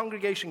whole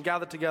congregation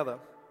gathered together.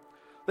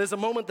 There's a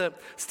moment that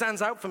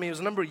stands out for me. It was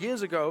a number of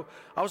years ago.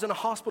 I was in a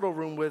hospital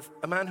room with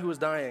a man who was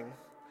dying.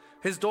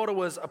 His daughter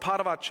was a part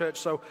of our church,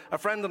 so a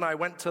friend and I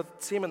went to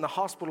see him in the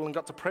hospital and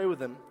got to pray with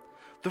him.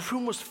 The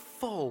room was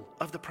full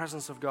of the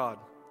presence of God.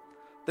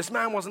 This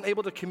man wasn't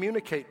able to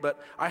communicate,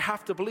 but I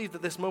have to believe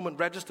that this moment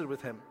registered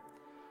with him.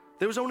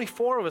 There was only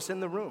 4 of us in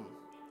the room.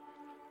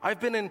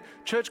 I've been in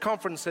church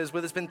conferences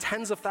where there's been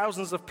tens of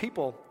thousands of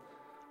people.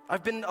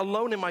 I've been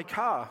alone in my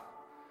car,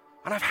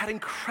 and I've had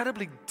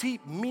incredibly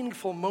deep,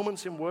 meaningful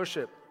moments in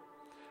worship.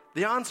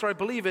 The answer, I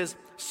believe, is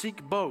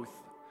seek both.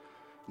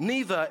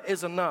 Neither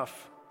is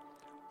enough.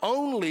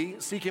 Only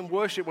seeking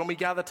worship when we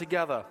gather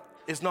together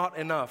is not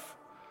enough.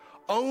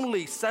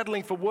 Only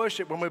settling for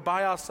worship when we're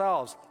by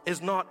ourselves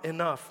is not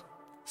enough.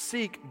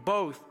 Seek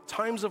both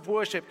times of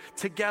worship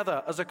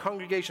together as a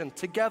congregation,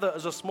 together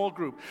as a small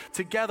group,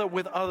 together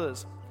with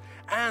others,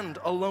 and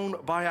alone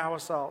by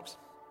ourselves.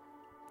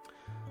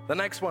 The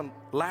next one,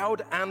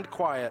 loud and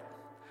quiet.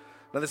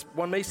 Now this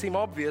one may seem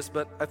obvious,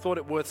 but I thought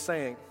it worth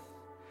saying.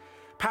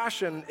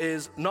 Passion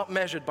is not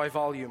measured by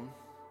volume.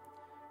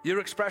 Your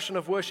expression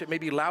of worship may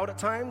be loud at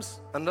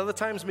times, and other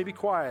times may be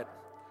quiet.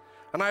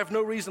 And I have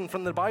no reason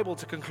from the Bible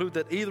to conclude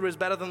that either is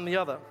better than the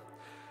other.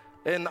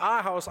 In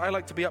our house, I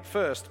like to be up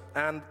first,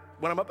 and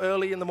when I'm up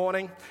early in the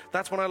morning,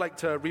 that's when I like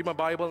to read my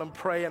Bible and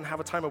pray and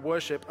have a time of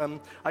worship. And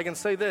I can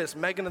say this,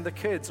 Megan and the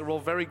kids are all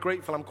very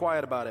grateful I'm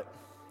quiet about it.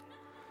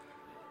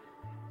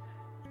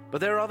 But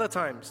there are other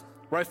times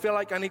where I feel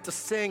like I need to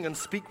sing and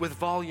speak with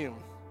volume.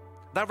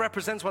 That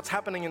represents what's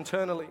happening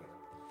internally.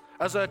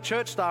 As a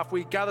church staff,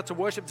 we gather to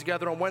worship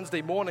together on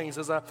Wednesday mornings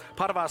as a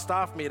part of our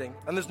staff meeting,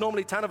 and there's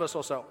normally 10 of us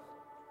or so.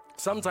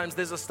 Sometimes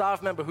there's a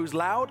staff member who's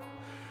loud,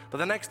 but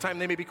the next time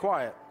they may be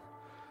quiet.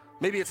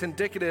 Maybe it's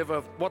indicative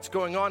of what's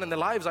going on in their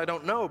lives, I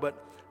don't know,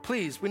 but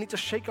please, we need to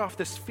shake off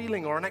this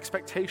feeling or an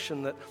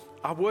expectation that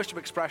our worship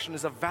expression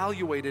is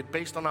evaluated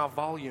based on our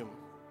volume.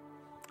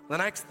 The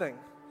next thing,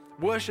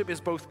 worship is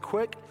both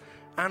quick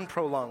and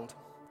prolonged.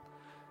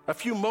 A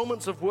few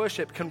moments of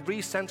worship can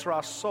recenter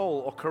our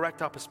soul or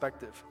correct our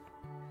perspective.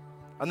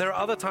 And there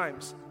are other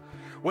times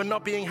when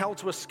not being held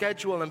to a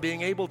schedule and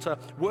being able to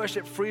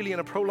worship freely in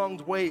a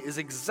prolonged way is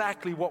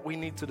exactly what we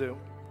need to do.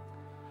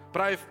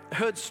 But I've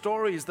heard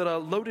stories that are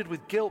loaded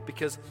with guilt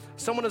because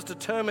someone has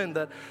determined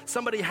that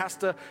somebody has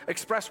to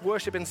express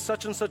worship in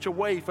such and such a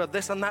way for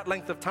this and that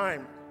length of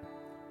time.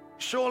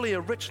 Surely a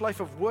rich life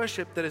of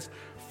worship that is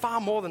far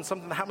more than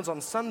something that happens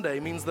on Sunday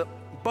means that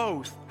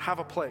both have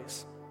a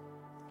place,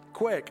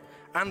 quick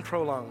and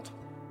prolonged.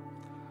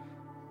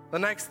 The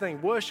next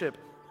thing, worship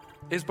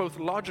is both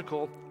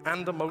logical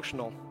and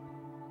emotional.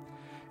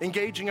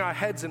 Engaging our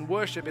heads in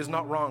worship is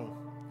not wrong.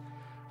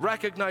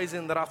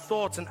 Recognizing that our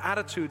thoughts and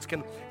attitudes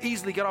can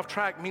easily get off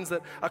track means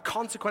that a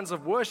consequence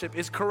of worship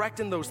is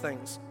correcting those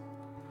things.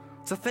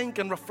 To think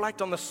and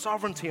reflect on the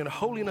sovereignty and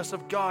holiness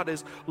of God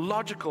is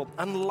logical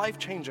and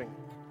life-changing.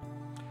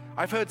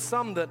 I've heard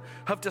some that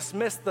have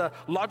dismissed the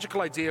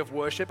logical idea of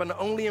worship and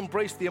only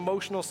embraced the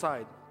emotional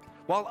side,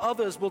 while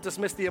others will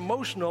dismiss the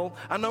emotional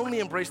and only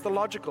embrace the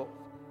logical.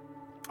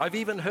 I've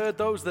even heard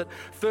those that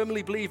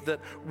firmly believe that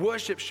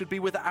worship should be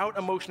without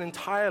emotion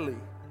entirely.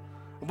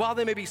 While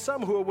there may be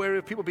some who are wary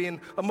of people being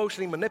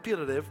emotionally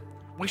manipulative,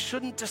 we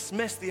shouldn't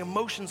dismiss the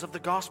emotions of the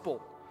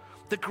gospel.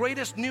 The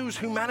greatest news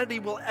humanity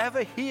will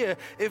ever hear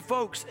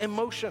evokes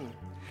emotion.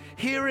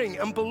 Hearing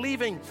and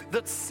believing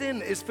that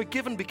sin is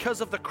forgiven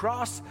because of the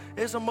cross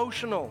is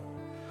emotional.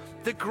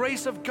 The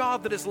grace of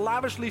God that is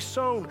lavishly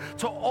sown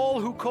to all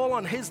who call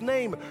on His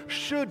name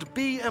should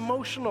be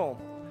emotional.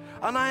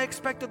 And I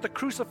expect that the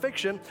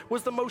crucifixion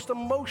was the most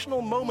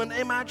emotional moment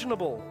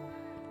imaginable.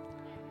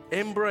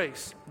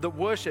 Embrace that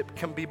worship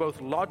can be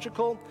both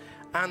logical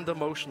and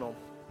emotional.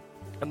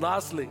 And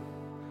lastly,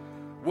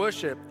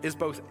 worship is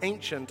both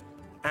ancient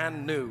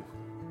and new.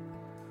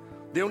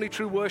 The only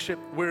true worship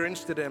we're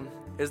interested in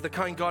is the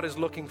kind God is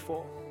looking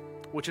for,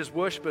 which is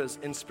worshipers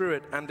in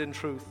spirit and in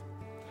truth.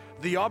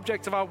 The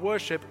object of our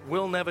worship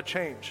will never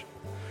change,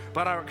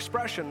 but our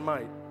expression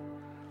might.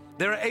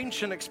 There are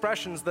ancient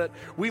expressions that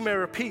we may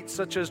repeat,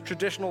 such as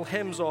traditional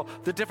hymns or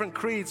the different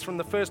creeds from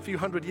the first few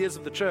hundred years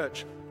of the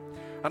church.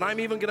 And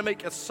I'm even going to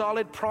make a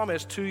solid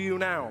promise to you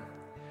now.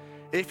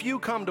 If you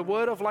come to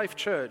Word of Life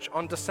Church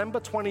on December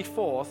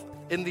 24th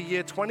in the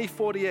year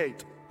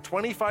 2048,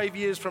 25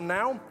 years from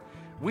now,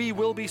 we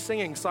will be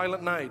singing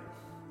Silent Night.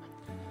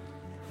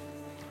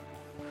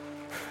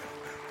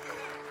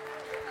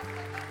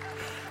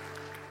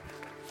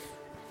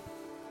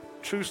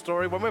 True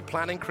story, when we're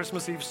planning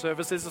Christmas Eve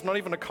services, it's not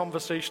even a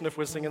conversation if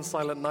we're singing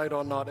Silent Night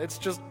or not. It's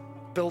just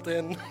built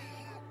in.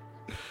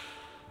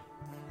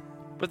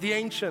 But the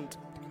ancient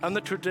and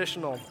the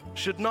traditional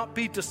should not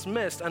be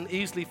dismissed and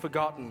easily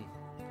forgotten.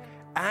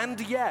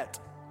 And yet,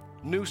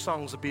 new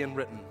songs are being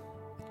written.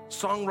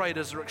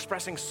 Songwriters are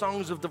expressing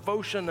songs of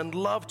devotion and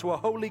love to a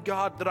holy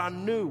God that are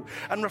new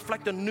and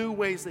reflect the new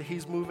ways that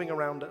He's moving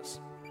around us.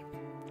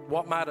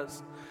 What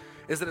matters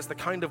is that it's the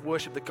kind of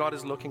worship that God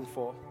is looking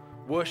for.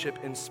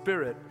 Worship in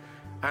spirit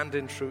and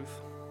in truth.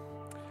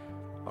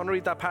 I want to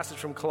read that passage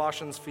from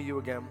Colossians for you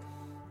again.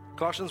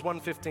 Colossians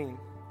 1:15.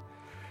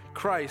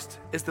 Christ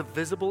is the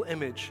visible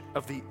image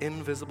of the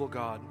invisible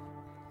God.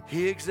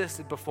 He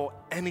existed before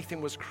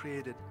anything was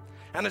created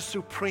and is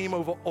supreme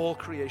over all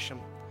creation.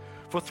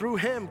 For through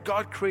Him,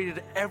 God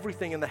created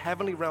everything in the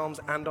heavenly realms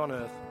and on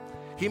earth.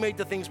 He made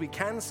the things we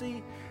can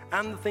see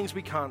and the things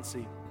we can't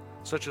see,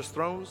 such as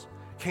thrones,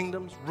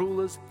 kingdoms,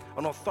 rulers,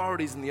 and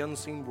authorities in the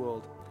unseen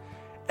world.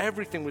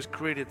 Everything was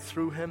created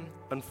through Him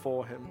and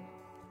for Him.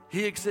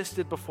 He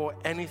existed before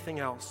anything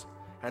else,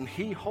 and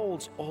He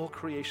holds all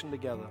creation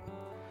together.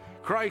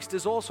 Christ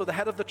is also the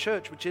head of the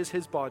church, which is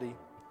His body.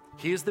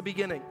 He is the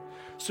beginning,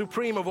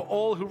 supreme over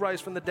all who rise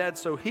from the dead,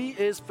 so He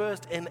is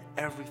first in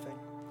everything.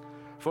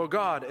 For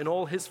God, in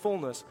all His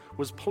fullness,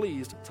 was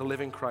pleased to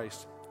live in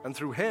Christ, and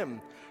through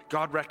Him,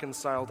 God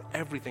reconciled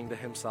everything to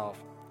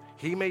Himself.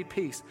 He made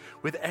peace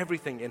with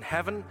everything in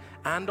heaven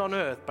and on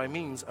earth by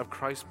means of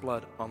Christ's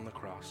blood on the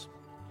cross.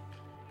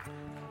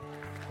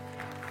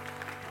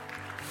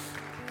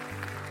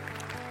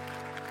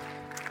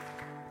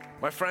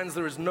 My friends,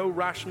 there is no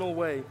rational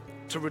way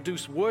to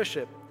reduce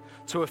worship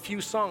to a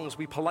few songs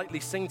we politely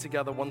sing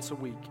together once a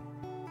week.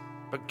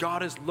 But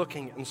God is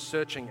looking and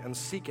searching and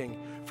seeking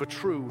for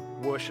true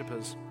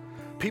worshipers.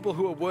 People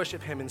who will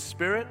worship Him in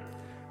spirit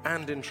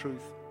and in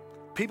truth.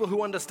 People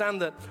who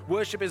understand that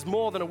worship is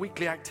more than a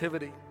weekly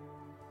activity,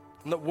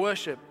 and that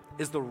worship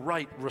is the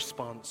right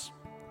response.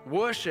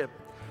 Worship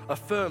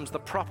affirms the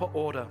proper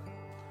order.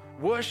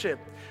 Worship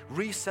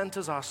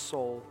recenters our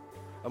soul,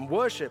 and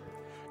worship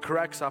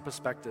corrects our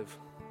perspective.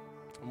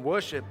 And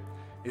worship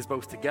is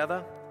both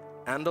together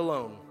and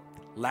alone,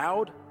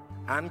 loud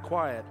and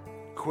quiet,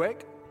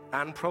 quick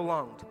and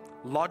prolonged,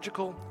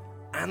 logical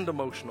and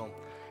emotional,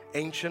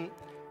 ancient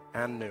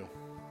and new.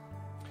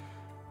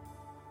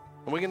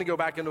 And we're going to go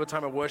back into a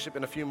time of worship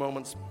in a few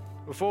moments.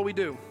 Before we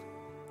do,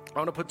 I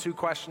want to put two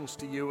questions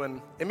to you,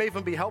 and it may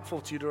even be helpful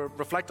to you to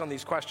reflect on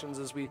these questions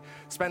as we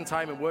spend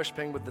time in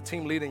worshiping with the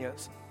team leading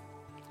us.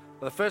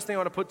 The first thing I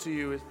want to put to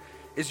you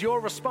is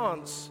your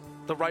response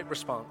the right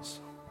response?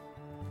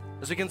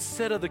 As we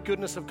consider the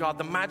goodness of God,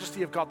 the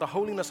majesty of God, the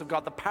holiness of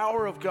God, the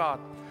power of God,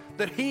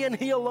 that He and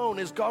He alone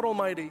is God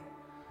Almighty,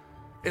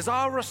 is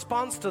our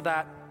response to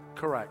that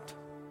correct?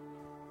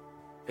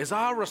 Is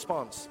our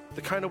response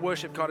the kind of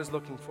worship God is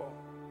looking for?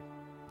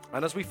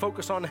 And as we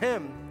focus on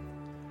Him,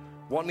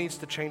 what needs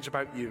to change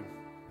about you?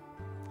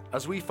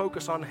 As we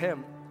focus on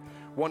Him,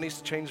 what needs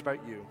to change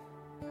about you?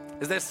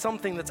 Is there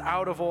something that's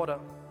out of order?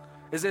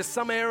 Is there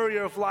some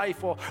area of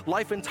life or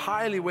life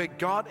entirely where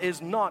God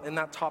is not in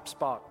that top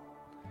spot?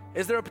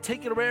 Is there a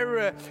particular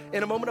area,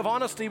 in a moment of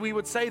honesty, we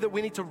would say that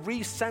we need to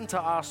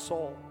recenter our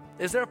soul?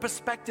 Is there a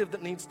perspective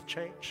that needs to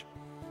change?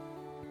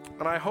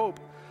 And I hope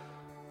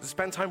to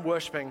spend time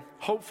worshiping,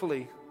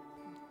 hopefully,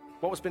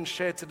 what has been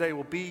shared today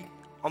will be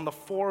on the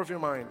fore of your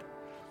mind.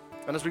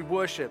 And as we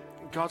worship,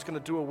 God's going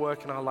to do a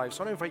work in our lives.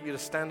 So I invite you to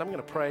stand. I'm going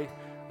to pray,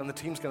 and the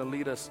team's going to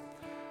lead us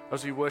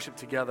as we worship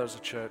together as a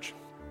church.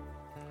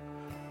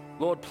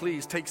 Lord,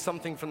 please take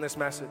something from this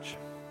message.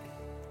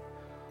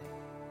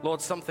 Lord,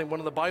 something, one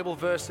of the Bible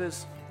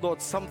verses,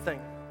 Lord,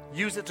 something.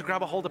 Use it to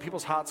grab a hold of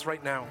people's hearts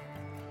right now.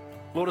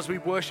 Lord, as we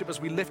worship,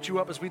 as we lift you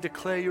up, as we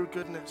declare your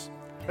goodness,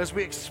 as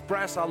we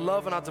express our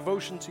love and our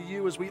devotion to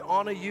you, as we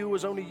honor you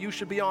as only you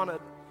should be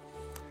honored.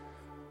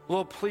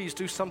 Lord, please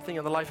do something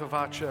in the life of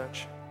our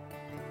church.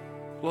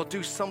 Lord,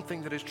 do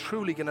something that is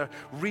truly going to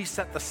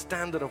reset the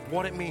standard of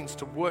what it means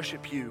to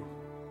worship you.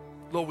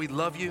 Lord, we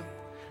love you.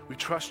 We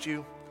trust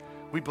you.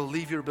 We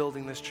believe you're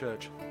building this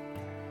church.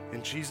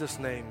 In Jesus'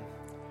 name,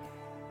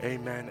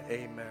 amen,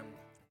 amen.